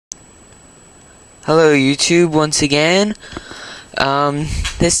Hello YouTube once again.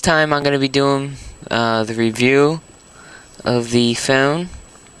 This time I'm going to be doing the review of the phone.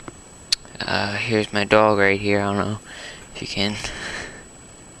 Here's my dog right here. I don't know if you can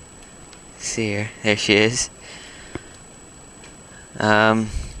see her. There she is. Let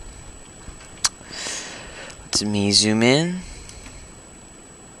me zoom in.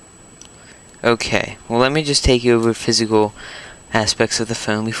 Okay, well let me just take you over physical aspects of the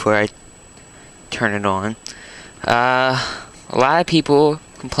phone before I turn it on. A lot of people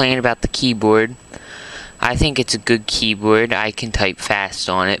complain about the keyboard. I think it's a good keyboard. I can type fast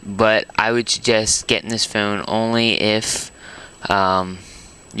on it, but I would suggest getting this phone only if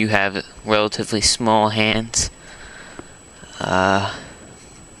you have relatively small hands. The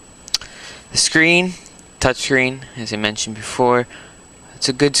screen, touchscreen, as I mentioned before, it's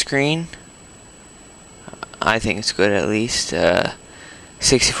a good screen. I think it's good, at least.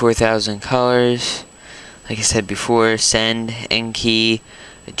 64,000 colors. Like I said before, send, end key,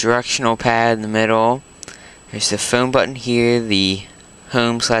 a directional pad in the middle. There's the phone button here, the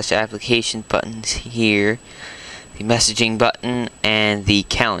home/applications buttons here, the messaging button, and the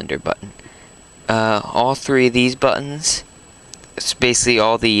calendar button. All three of these buttons, it's basically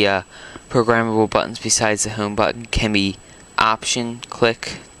all the programmable buttons besides the home button, can be option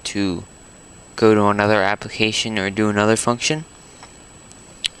click to go to another application or do another function.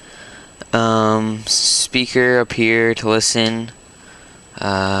 Speaker up here to listen.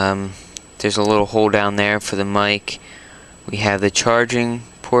 There's a little hole down there for the mic. We have the charging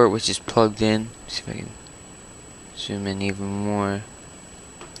port, which is plugged in. Let's see if I can zoom in even more.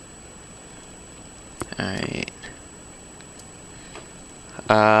 Alright.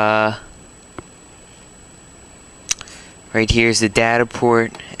 Right here is the data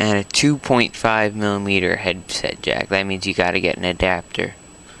port and a 2.5mm headset jack. That means you gotta get an adapter,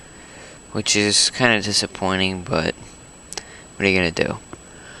 which is kind of disappointing, but what are you gonna do?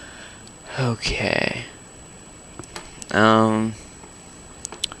 Okay.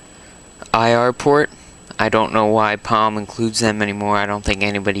 IR port. I don't know why Palm includes them anymore. I don't think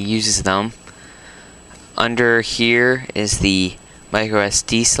anybody uses them. Under here is the micro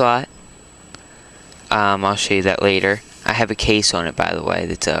SD slot. I'll show you that later. I have a case on it, by the way,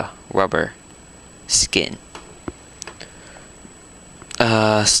 that's a rubber skin.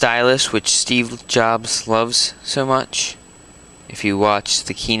 Stylus, which Steve Jobs loves so much. If you watch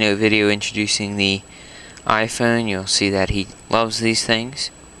the keynote video introducing the iPhone, you'll see that he loves these things.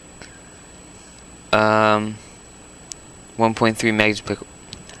 1.3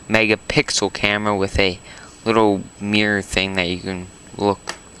 megapixel camera with a little mirror thing that you can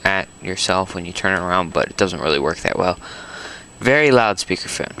look at yourself when you turn it around, but it doesn't really work that well. Very loud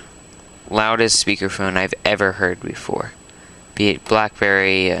speakerphone. Loudest speakerphone I've ever heard before. Be it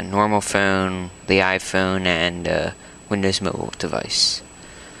BlackBerry, a normal phone, the iPhone, and Windows mobile device.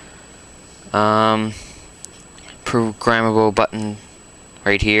 Programmable button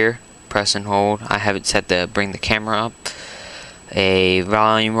right here. Press and hold. I have it set to bring the camera up. A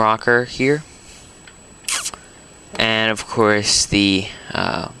volume rocker here. And of course the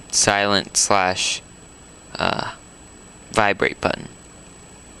silent / vibrate button.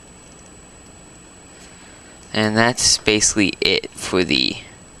 And that's basically it for the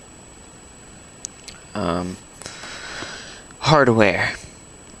hardware.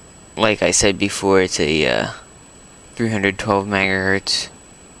 Like I said before, it's a 312 megahertz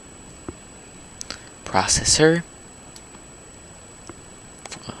processor.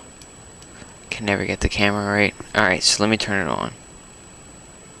 Can never get the camera right. Alright, so let me turn it on.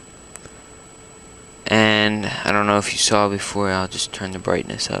 And I don't know if you saw before, I'll just turn the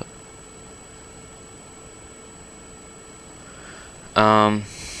brightness up.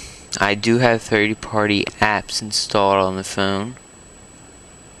 I do have third-party apps installed on the phone.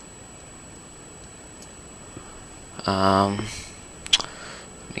 Let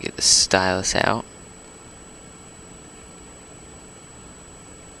me get the stylus out.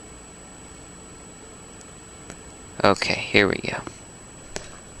 Okay, here we go.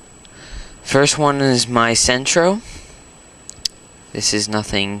 First one is my Centro. This is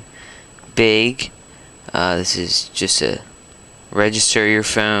nothing big. This is just a register your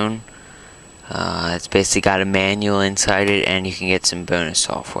phone. It's basically got a manual inside it, and you can get some bonus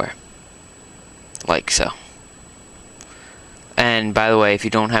software. Like so. And by the way, if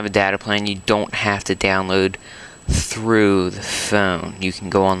you don't have a data plan, you don't have to download through the phone. You can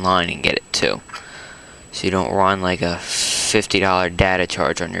go online and get it too. So you don't run like a $50 data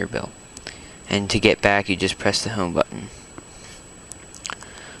charge on your bill. And to get back, you just press the home button.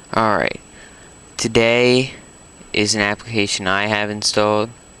 Alright. Today is an application I have installed.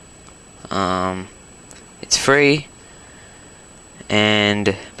 It's free,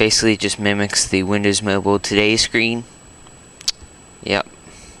 and basically just mimics the Windows Mobile Today screen. Yep.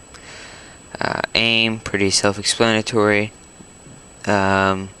 AIM, pretty self-explanatory.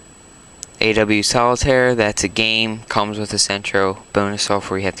 AW Solitaire, that's a game, comes with a Centro bonus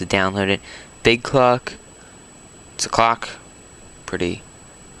software, you have to download it. Big Clock, it's a clock, pretty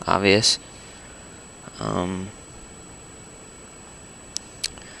obvious.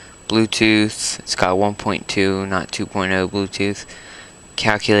 Bluetooth, it's got 1.2, not 2.0 Bluetooth.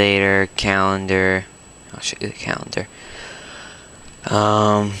 Calculator, calendar, I'll show you the calendar.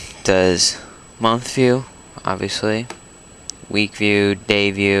 Does month view, obviously, week view, day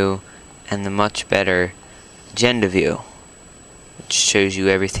view, and the much better agenda view, which shows you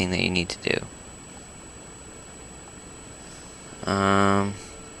everything that you need to do.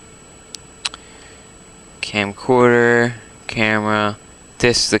 Camcorder, camera. The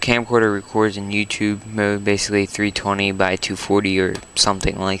camcorder records in YouTube mode, basically 320 by 240 or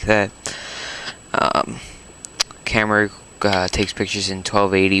something like that. Camera takes pictures in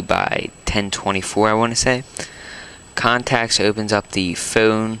 1280 by 1024, I want to say. Contacts opens up the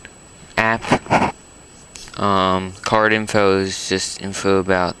phone app. Card info is just info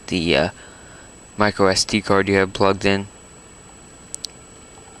about the micro SD card you have plugged in.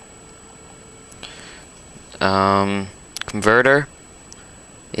 Converter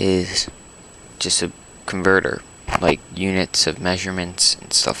is just a converter, like units of measurements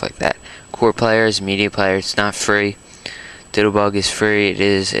and stuff like that. Core player is media player. It's not free. Diddlebug is free. It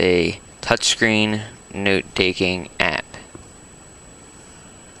is a touchscreen note-taking app.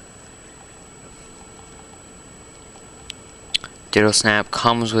 DiddleSnap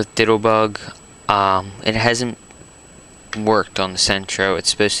comes with Diddlebug. It hasn't worked on the Centro. It's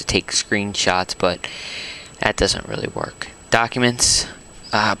supposed to take screenshots, but that doesn't really work. Documents,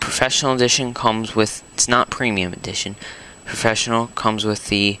 Professional Edition comes with, it's not Premium Edition. Professional comes with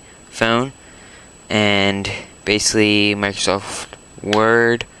the phone, and basically Microsoft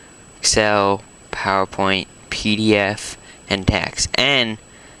Word, Excel, PowerPoint, PDF, and text. And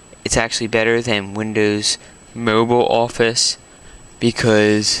it's actually better than Windows Mobile Office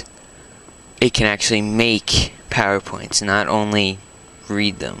because it can actually make PowerPoints, not only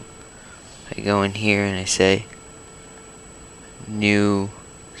read them. I go in here and I say new,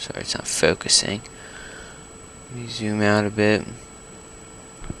 sorry it's not focusing. Let me zoom out a bit.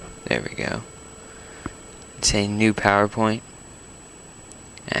 There we go. Say new PowerPoint,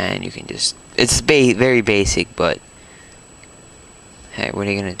 and you can just, it's very basic, but hey, what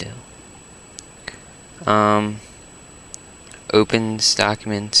are you gonna do? Opens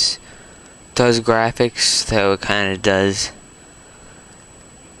documents, does graphics, though it kind of does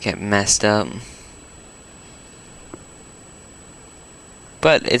get messed up,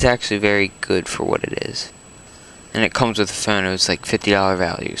 but it's actually very good for what it is. And it comes with a phone. It was like $50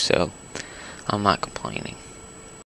 value, so I'm not complaining.